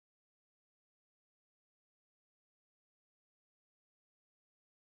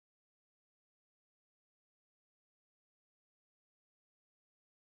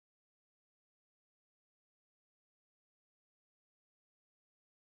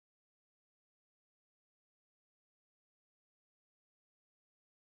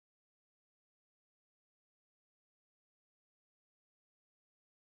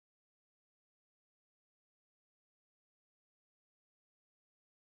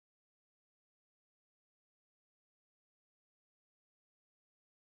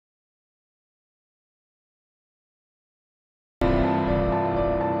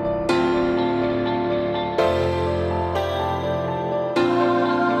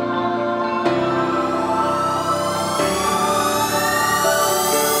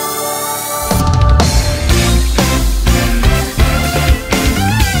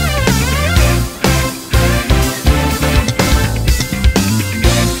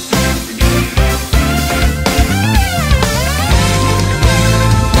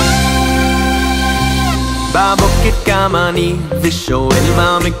קם אני ושואל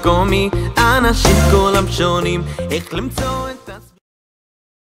מה מקומי, אנשים כולם שונים, איך למצוא את עצמי.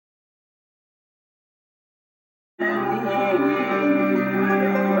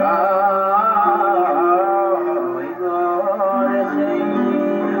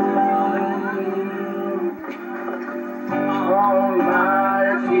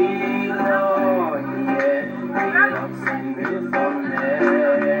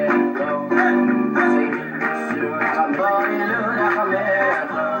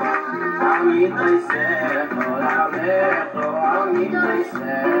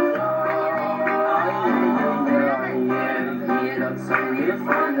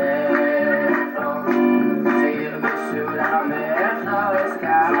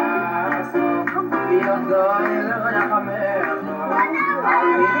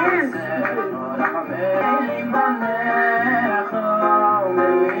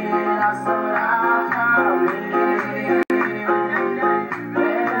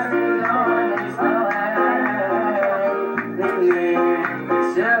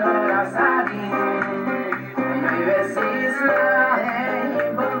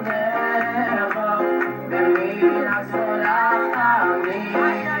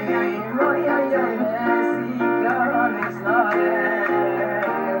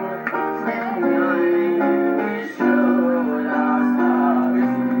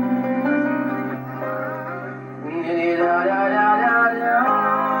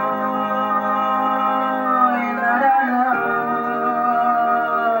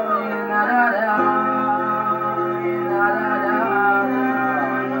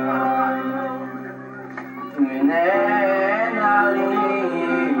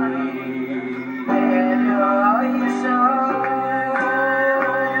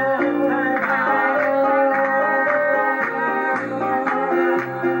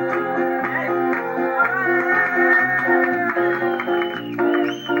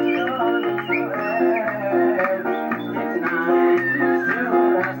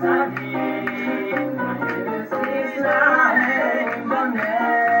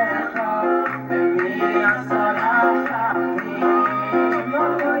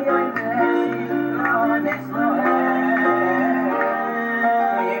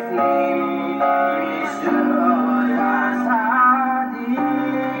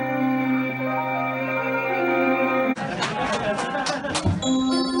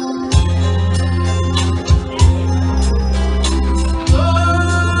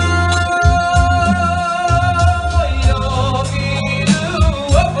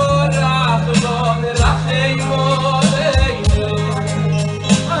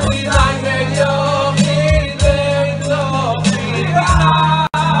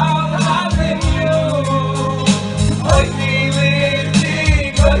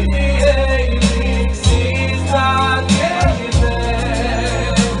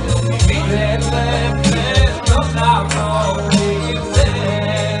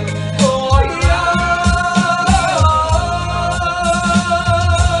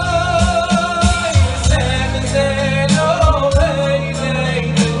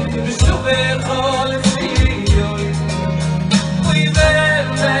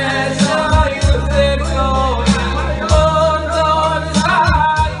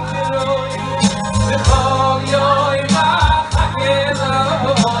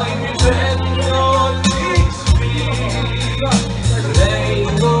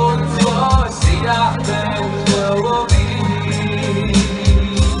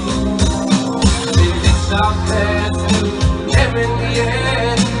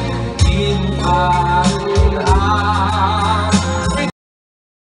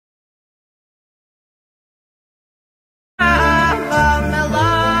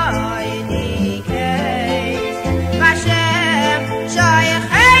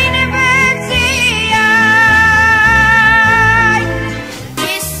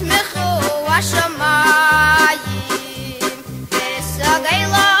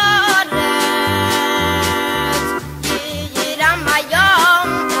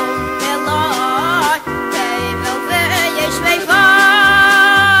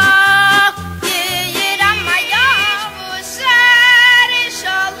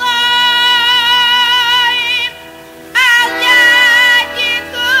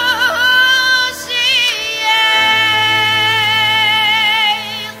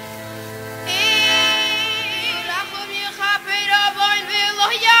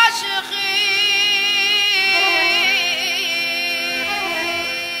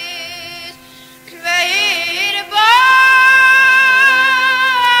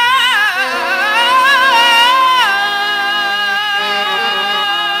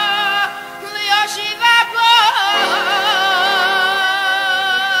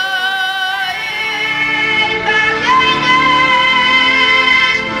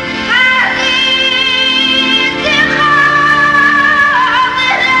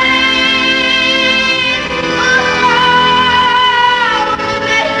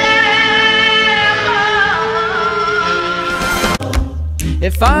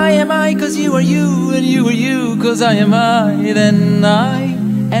 If I am I, cause you are you, and you are you, cause I am I, then I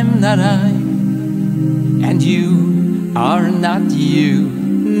am not I, and you are not you.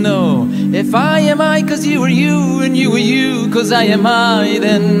 No, if I am I, cause you are you, and you are you, cause I am I,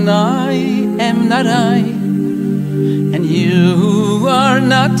 then I am not I, and you are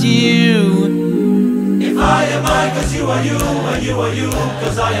not you. If I am I, cause you are you, and you are you,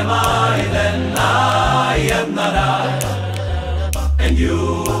 cause I am I, then I am not I, and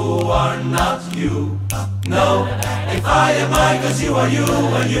you are not you. No, if I am I, cause you are you,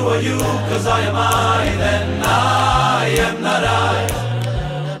 and you are you, cause I am I, then I am not I,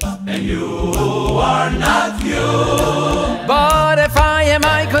 and you are not you. But if I am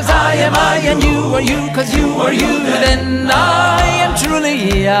I, cause I am I, and you are you, cause you are you, then I am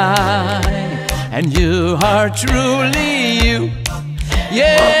truly I, and you are truly you.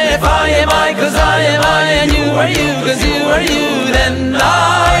 Yeah, if I am I, cause I am I, and you are you, cause you are you, then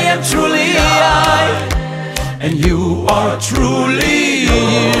I am truly I, and you are truly you.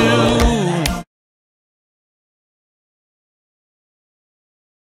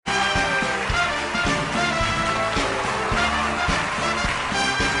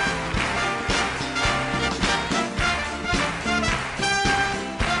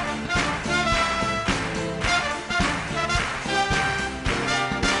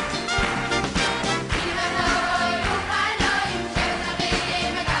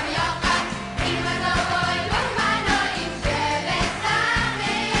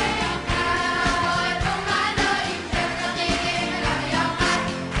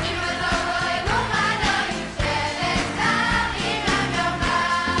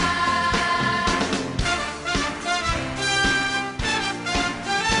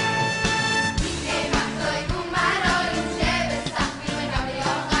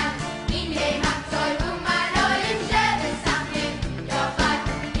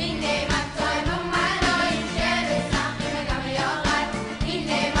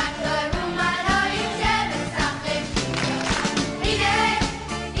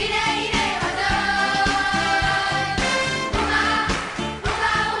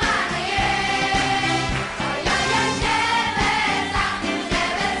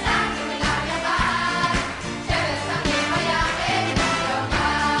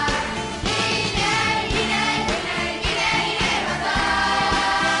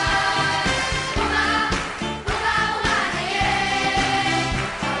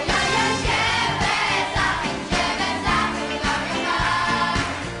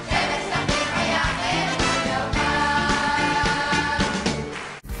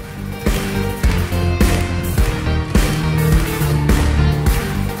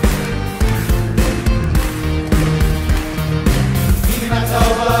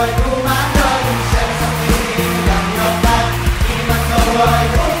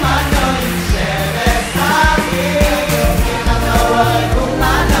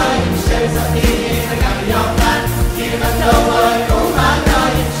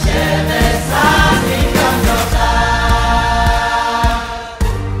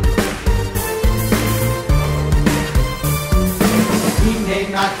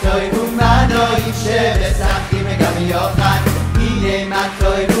 Trời cũng đã nơi sẽ về xa khi mẹ gặp nhỏ ta